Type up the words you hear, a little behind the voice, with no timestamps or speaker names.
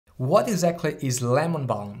What exactly is lemon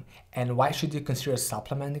balm and why should you consider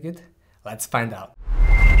supplementing it? Let's find out.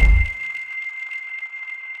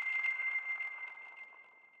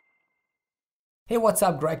 Hey, what's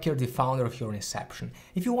up? Greg here, the founder of Your Inception.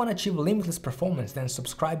 If you want to achieve limitless performance, then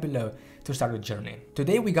subscribe below to start your journey.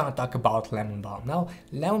 Today we're gonna talk about lemon balm. Now,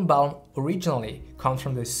 lemon balm originally comes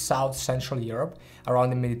from the South Central Europe,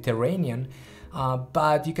 around the Mediterranean,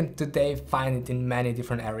 but you can today find it in many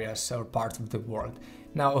different areas or parts of the world.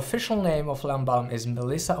 Now, official name of lemon balm is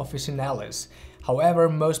Melissa Officinalis. However,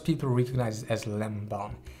 most people recognize it as lemon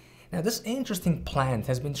balm. Now, this interesting plant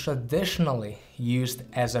has been traditionally used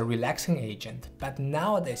as a relaxing agent, but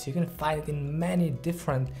nowadays you can find it in many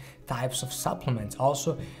different types of supplements,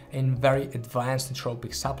 also in very advanced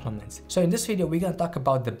nootropic supplements. So in this video, we're gonna talk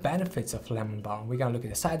about the benefits of lemon balm. We're gonna look at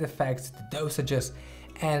the side effects, the dosages,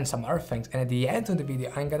 and some other things. And at the end of the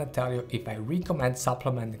video, I'm gonna tell you if I recommend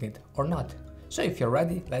supplementing it or not. So if you're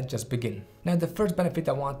ready, let's just begin. Now, the first benefit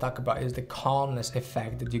I want to talk about is the calmness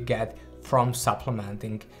effect that you get from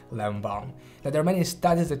supplementing lemon balm. Now, there are many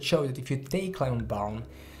studies that show that if you take lemon balm,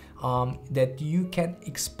 that you can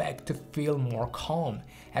expect to feel more calm.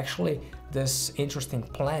 Actually, this interesting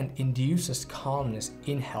plant induces calmness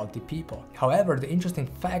in healthy people. However, the interesting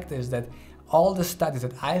fact is that all the studies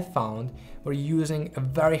that I found were using a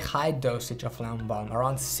very high dosage of lemon balm,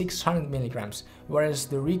 around 600 milligrams, whereas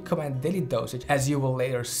the recommended daily dosage, as you will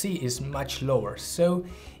later see, is much lower. So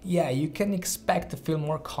yeah, you can expect to feel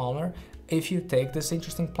more calmer if you take this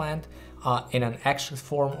interesting plant in an extract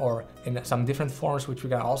form or in some different forms, which we're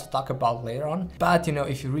gonna also talk about later on. But you know,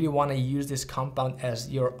 if you really wanna use this compound as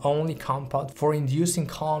your only compound for inducing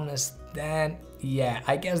calmness, then yeah,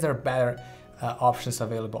 I guess there are better options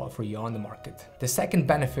available for you on the market. The second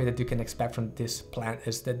benefit that you can expect from this plant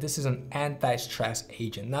is that this is an anti-stress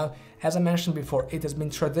agent. Now, as I mentioned before, it has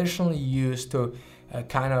been traditionally used to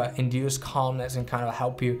kind of induce calmness and kind of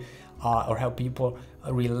help you or help people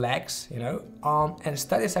relax, you know. And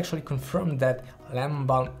studies actually confirm that lemon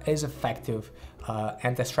balm is effective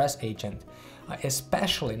anti-stress agent.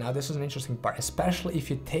 Especially, now this is an interesting part, especially if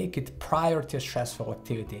you take it prior to a stressful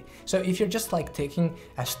activity. So if you're just like taking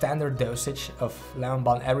a standard dosage of lemon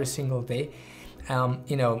balm every single day,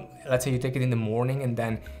 you know, let's say you take it in the morning and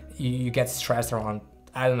then you get stressed around,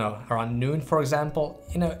 I don't know, around noon, for example,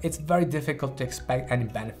 you know, it's very difficult to expect any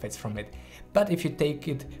benefits from it. But if you take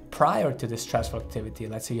it prior to the stressful activity,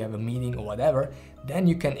 let's say you have a meeting or whatever, then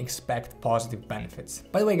you can expect positive benefits.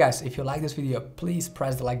 By the way, guys, if you like this video, please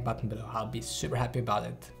press the like button below. I'll be super happy about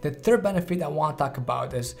it. The third benefit I want to talk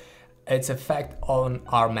about is its effect on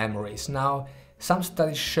our memories. Now, some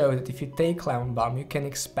studies show that if you take lemon balm, you can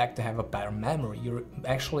expect to have a better memory. Your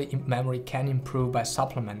memory can improve by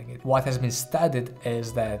supplementing it. What has been studied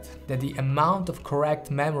is that the amount of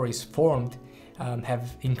correct memories formed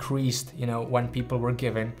have increased, you know, when people were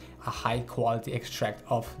given a high quality extract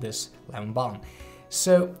of this lemon balm.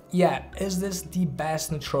 So yeah, is this the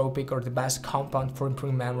best nootropic or the best compound for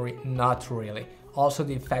improving memory? Not really. Also,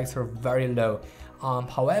 the effects are very low.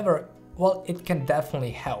 However, well, it can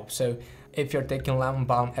definitely help. So if you're taking lemon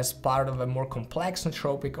balm as part of a more complex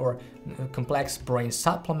nootropic or complex brain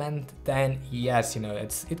supplement, then yes, you know,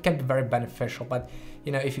 it can be very beneficial. But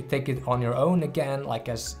you know, if you take it on your own, again, like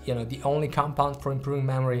as you know, the only compound for improving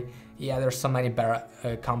memory, yeah, there's so many better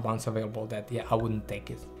compounds available that yeah, I wouldn't take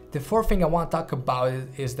it. The fourth thing I want to talk about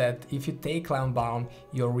is that if you take lemon balm,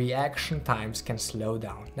 your reaction times can slow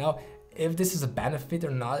down. Now, if this is a benefit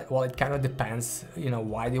or not, well, it kind of depends, you know,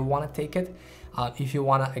 why do you want to take it. If you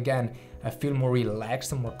want to, again, feel more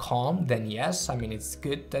relaxed and more calm, then yes, I mean, it's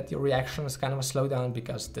good that your reaction is kind of a slowdown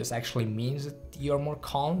because this actually means that you're more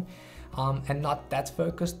calm and not that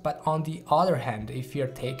focused. But on the other hand, if you're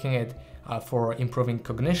taking it for improving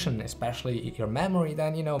cognition, especially your memory,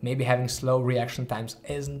 then you know, maybe having slow reaction times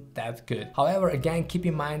isn't that good. However, again, keep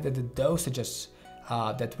in mind that the dosages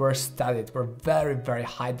that were studied were very, very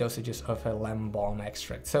high dosages of a lemon balm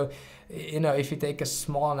extract. So, you know, if you take a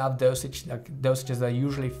small enough dosage, like dosages that are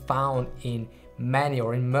usually found in many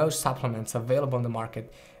or in most supplements available on the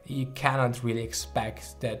market, you cannot really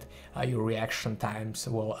expect that your reaction times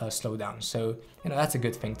will slow down. So, you know, that's a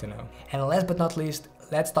good thing to know. And last but not least,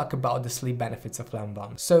 let's talk about the sleep benefits of lemon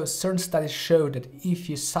balm. So certain studies show that if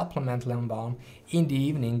you supplement lemon balm in the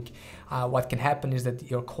evening, what can happen is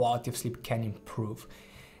that your quality of sleep can improve.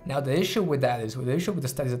 Now, the issue with that is, the issue with the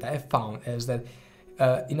studies that I found is that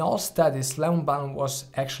in all studies, lemon balm was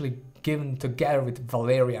actually given together with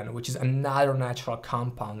valerian, which is another natural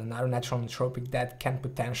compound, another natural nootropic that can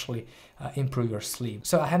potentially improve your sleep.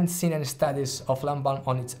 So I haven't seen any studies of lemon balm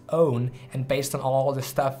on its own, and based on all the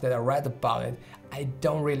stuff that I read about it, I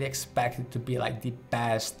don't really expect it to be like the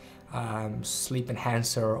best sleep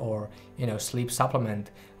enhancer or sleep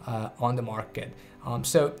supplement on the market.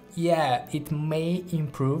 So yeah, it may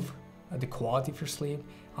improve the quality of your sleep.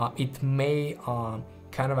 It may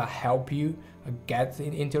kind of help you get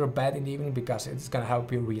into your bed in the evening because it's gonna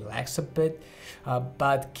help you relax a bit.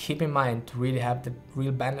 But keep in mind, to really have the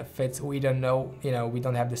real benefits, we don't know, we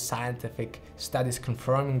don't have the scientific studies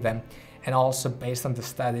confirming them. And also based on the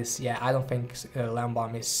studies, yeah, I don't think Lemon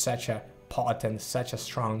Balm is such a potent, such a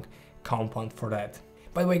strong compound for that.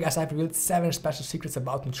 By the way, guys, I've revealed 7 special secrets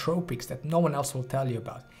about nootropics that no one else will tell you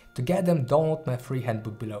about. To get them, download my free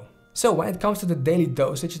handbook below. So when it comes to the daily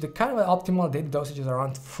dosage, the kind of optimal daily dosage is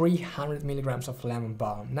around 300 milligrams of Lemon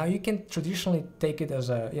Balm. Now you can traditionally take it as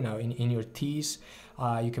a, in your teas.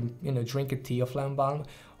 You can, drink a tea of Lemon Balm.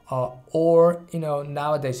 Or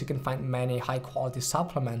nowadays you can find many high quality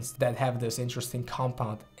supplements that have this interesting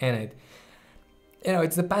compound in it.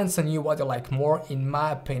 It depends on you what you like more. In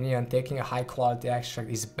my opinion, taking a high quality extract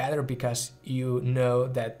is better because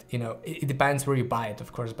that it depends where you buy it,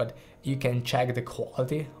 of course, but you can check the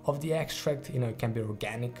quality of the extract. It can be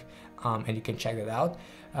organic, and you can check that out.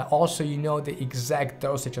 Also, the exact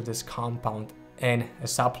dosage of this compound in a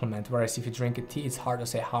supplement, whereas if you drink a tea, it's hard to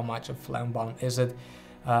say how much of Lemon Balm is it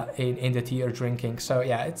in the tea you're drinking. So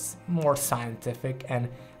yeah, it's more scientific, and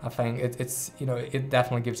I think it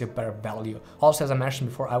definitely gives you better value. Also, as I mentioned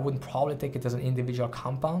before, I wouldn't probably take it as an individual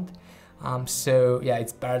compound. So yeah,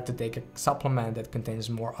 it's better to take a supplement that contains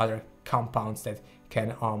more other compounds that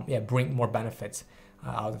can bring more benefits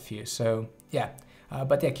out of you. So yeah,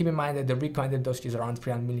 but yeah, keep in mind that the recommended dosage is around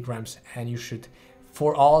 300 milligrams, and you should,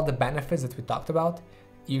 for all the benefits that we talked about,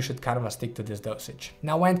 you should kind of stick to this dosage.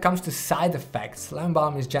 Now, when it comes to side effects, Lemon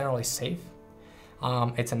Balm is generally safe.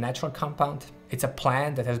 It's a natural compound. It's a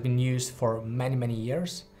plant that has been used for many, many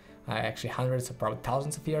years, actually hundreds or probably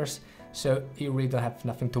thousands of years. So you really don't have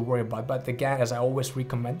nothing to worry about. But again, as I always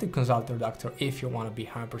recommend, to consult your doctor if you want to be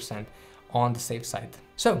 100% on the safe side.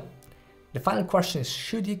 So the final question is,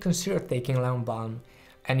 should you consider taking Lemon Balm?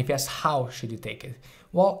 And if yes, how should you take it?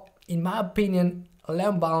 Well, in my opinion,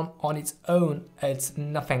 Lemon Balm on its own, it's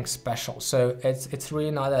nothing special. So it's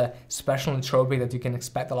really not a special nootropic that you can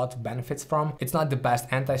expect a lot of benefits from. It's not the best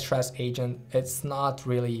anti-stress agent. It's not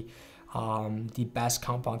really the best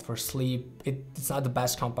compound for sleep. It's not the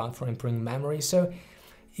best compound for improving memory. So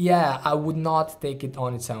yeah, I would not take it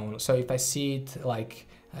on its own. So if I see it like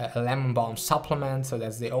a Lemon Balm supplement, so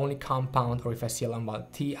that's the only compound, or if I see a Lemon Balm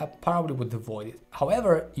tea, I probably would avoid it.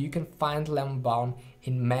 However, you can find Lemon Balm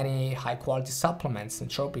in many high quality supplements,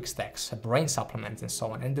 nootropic stacks, brain supplements and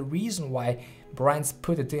so on. And the reason why brands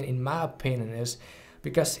put it in my opinion, is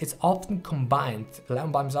because it's often combined,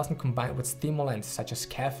 Lemon Balm is often combined with stimulants such as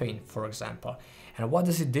caffeine, for example. And what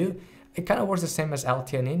does it do? It kind of works the same as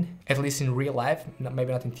L-theanine, at least in real life,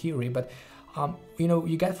 maybe not in theory, but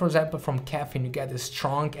you get, for example, from caffeine, you get a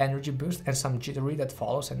strong energy boost and some jittery that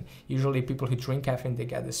follows, and usually people who drink caffeine, they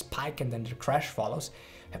get a spike and then the crash follows.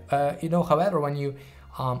 However, when you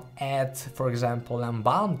add, for example, Lemon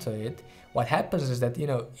Balm to it, what happens is that,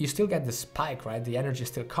 you still get the spike, right? The energy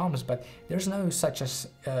still comes, but there's no such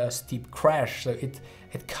a steep crash. So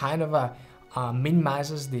it kind of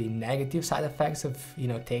minimizes the negative side effects of,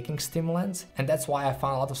 taking stimulants. And that's why I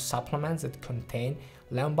found a lot of supplements that contain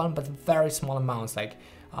Lemon Balm, but very small amounts, like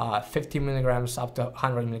 50 milligrams up to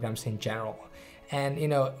 100 milligrams in general. And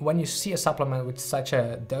when you see a supplement with such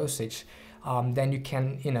a dosage, then you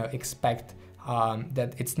can expect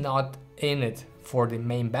that it's not in it for the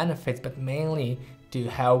main benefits, but mainly to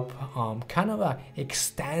help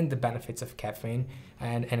extend the benefits of caffeine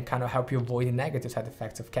and kind of help you avoid the negative side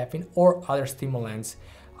effects of caffeine or other stimulants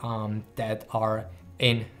that are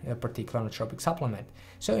in a particular nootropic supplement.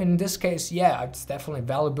 So in this case, yeah, it's definitely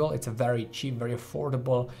valuable. It's a very cheap, very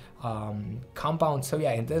affordable compound. So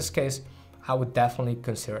yeah, in this case, I would definitely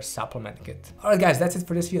consider supplementing it. Alright guys, that's it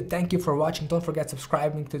for this video. Thank you for watching. Don't forget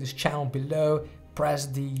subscribing to this channel below. Press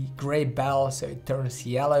the gray bell so it turns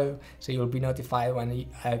yellow, so you'll be notified when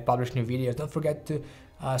I publish new videos. Don't forget to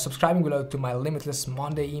subscribing below to my Limitless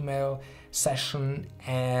Monday email session,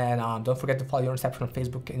 and don't forget to follow Your Inception on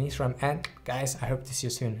Facebook and Instagram. And guys, I hope to see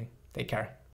you soon. Take care.